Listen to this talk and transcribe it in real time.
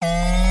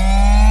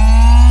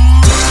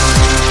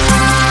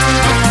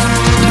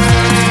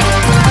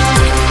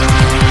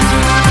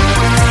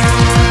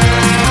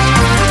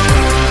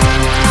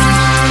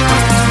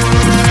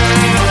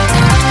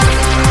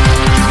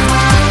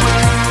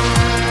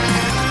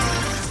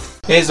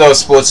Here's our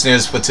sports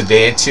news for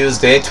today,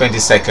 Tuesday,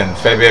 22nd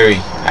February.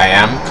 I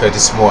am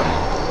Curtis Morton.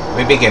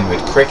 We begin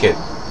with cricket.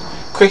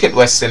 Cricket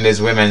West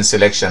Indies Women's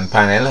Selection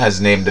Panel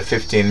has named the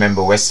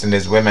 15-member West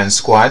Indies women's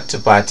squad to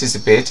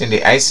participate in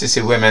the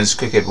ICC Women's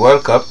Cricket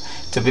World Cup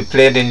to be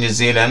played in New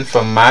Zealand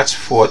from March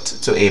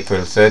 4th to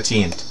April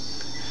 13th.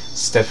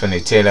 Stephanie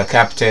Taylor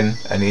captain,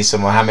 Anisa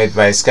Mohammed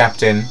vice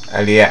captain,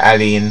 Aliyah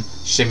Aline,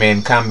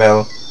 Shemaine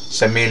Campbell,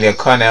 Shamilia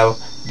Connell,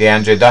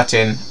 DeAndre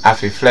Dutton,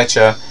 Afi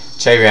Fletcher,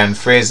 Cherian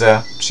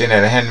Fraser,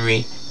 Chanel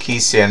Henry,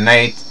 Kecia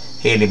Knight,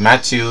 Hayley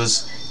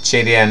Matthews,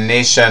 Chadian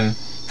Nation,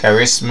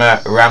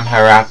 Karisma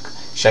Ramharak,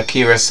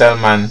 Shakira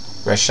Selman,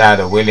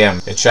 Rashada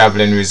Williams. The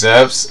travelling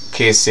reserves,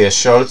 Kecia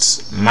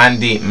Schultz,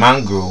 Mandy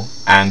Mangru,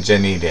 and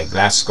Janelia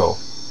Glasgow.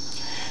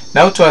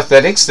 Now to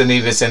athletics. The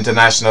Nevis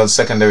International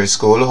Secondary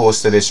School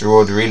hosted its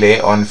road relay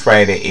on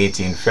Friday,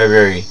 18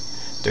 February.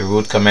 The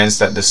route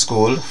commenced at the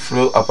school,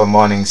 flew up a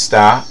Morning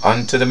Star,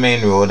 onto the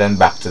main road and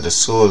back to the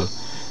school.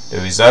 The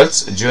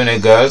results: junior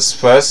girls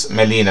first,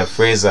 Melina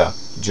Fraser;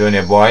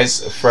 junior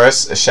boys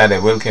first,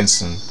 Shade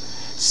Wilkinson;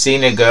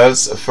 senior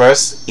girls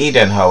first,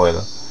 Eden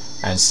Howell;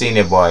 and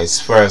senior boys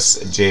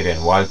first,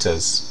 Jaden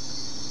Walters.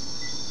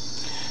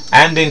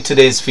 And in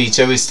today's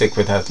feature, we stick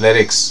with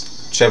athletics.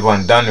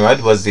 Trevon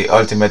Dunrod was the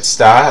ultimate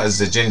star as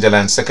the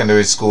Gingerland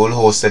Secondary School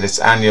hosted its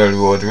annual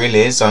road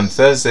relays on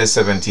Thursday,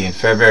 17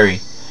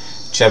 February.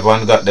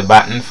 Trevon got the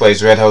baton for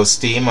his Red House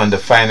team on the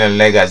final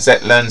leg at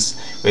Zetlands,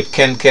 with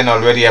Ken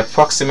already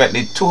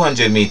approximately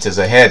 200 meters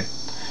ahead.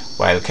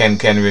 While Ken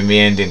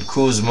remained in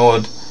cruise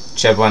mode,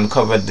 Trevon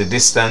covered the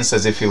distance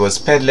as if he was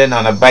pedaling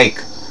on a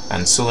bike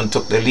and soon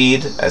took the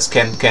lead as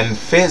Ken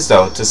phased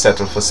out to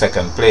settle for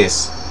second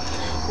place.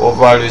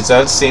 Overall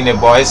results: senior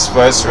boys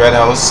first, Red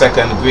House;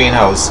 second, Green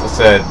House;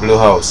 third, Blue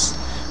House.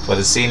 For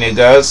the senior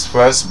girls,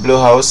 first Blue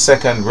House,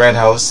 second Red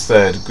House,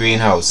 third Green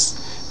House.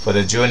 For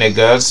the junior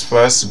girls,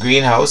 first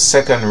Green House,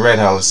 second Red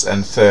House,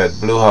 and third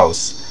Blue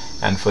House.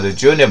 And for the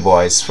junior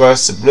boys,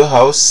 first Blue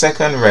House,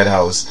 second Red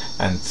House,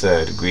 and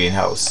third Green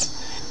House.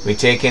 We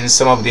take in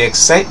some of the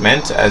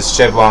excitement as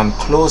Trevon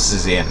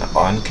closes in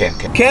on Ken.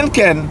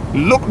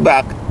 Ken looked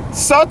back,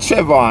 saw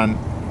Trevon,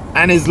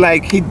 and is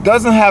like he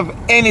doesn't have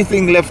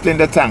anything left in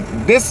the tank.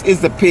 This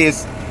is the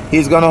pace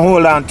he's going to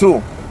hold on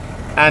to.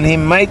 And he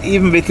might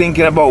even be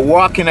thinking about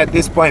walking at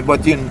this point,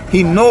 but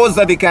he knows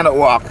that he cannot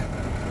walk,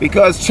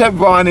 because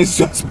Trevon is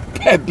just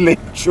pedaling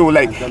through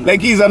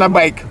like he's on a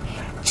bike.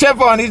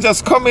 Trevon is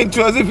just coming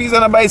through as if he's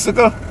on a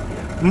bicycle.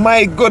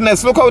 My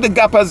goodness, look how the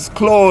gap has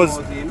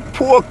closed.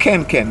 Poor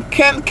Ken.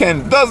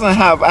 Ken doesn't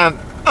have an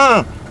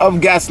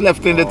of gas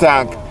left in the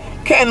tank.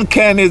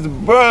 Ken is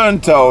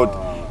burnt out.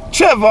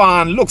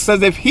 Trevon looks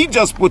as if he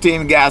just put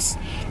in gas.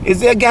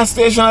 Is there a gas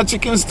station at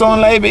Chickenstone,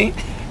 Libby?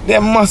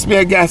 There must be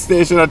a gas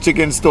station at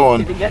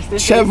Chickenstone.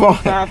 Trevon.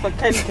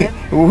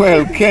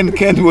 Well,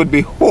 Ken would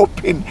be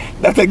hoping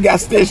that a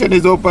gas station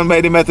is opened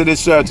by the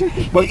Methodist Church.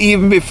 But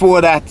even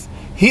before that,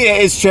 here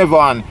is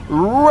Trevon,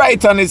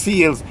 right on his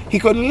heels. He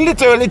could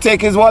literally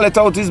take his wallet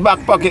out his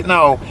back pocket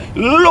now.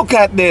 Look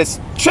at this.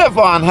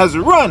 Trevon has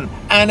run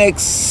an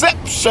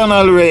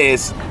exceptional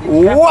race.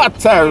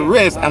 What a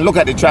race. And look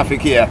at the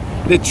traffic here.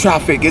 The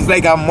traffic is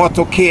like a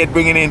motorcade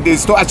bringing in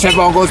this.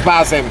 Trevon goes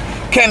past him.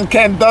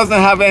 Ken doesn't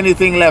have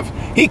anything left.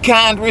 He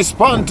can't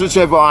respond to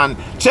Trevon.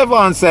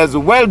 Trevon says,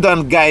 "Well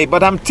done, guy,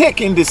 but I'm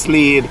taking this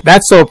lead."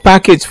 That's our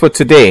package for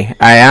today.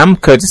 I am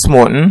Curtis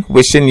Morton,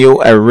 wishing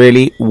you a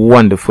really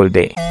wonderful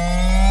day.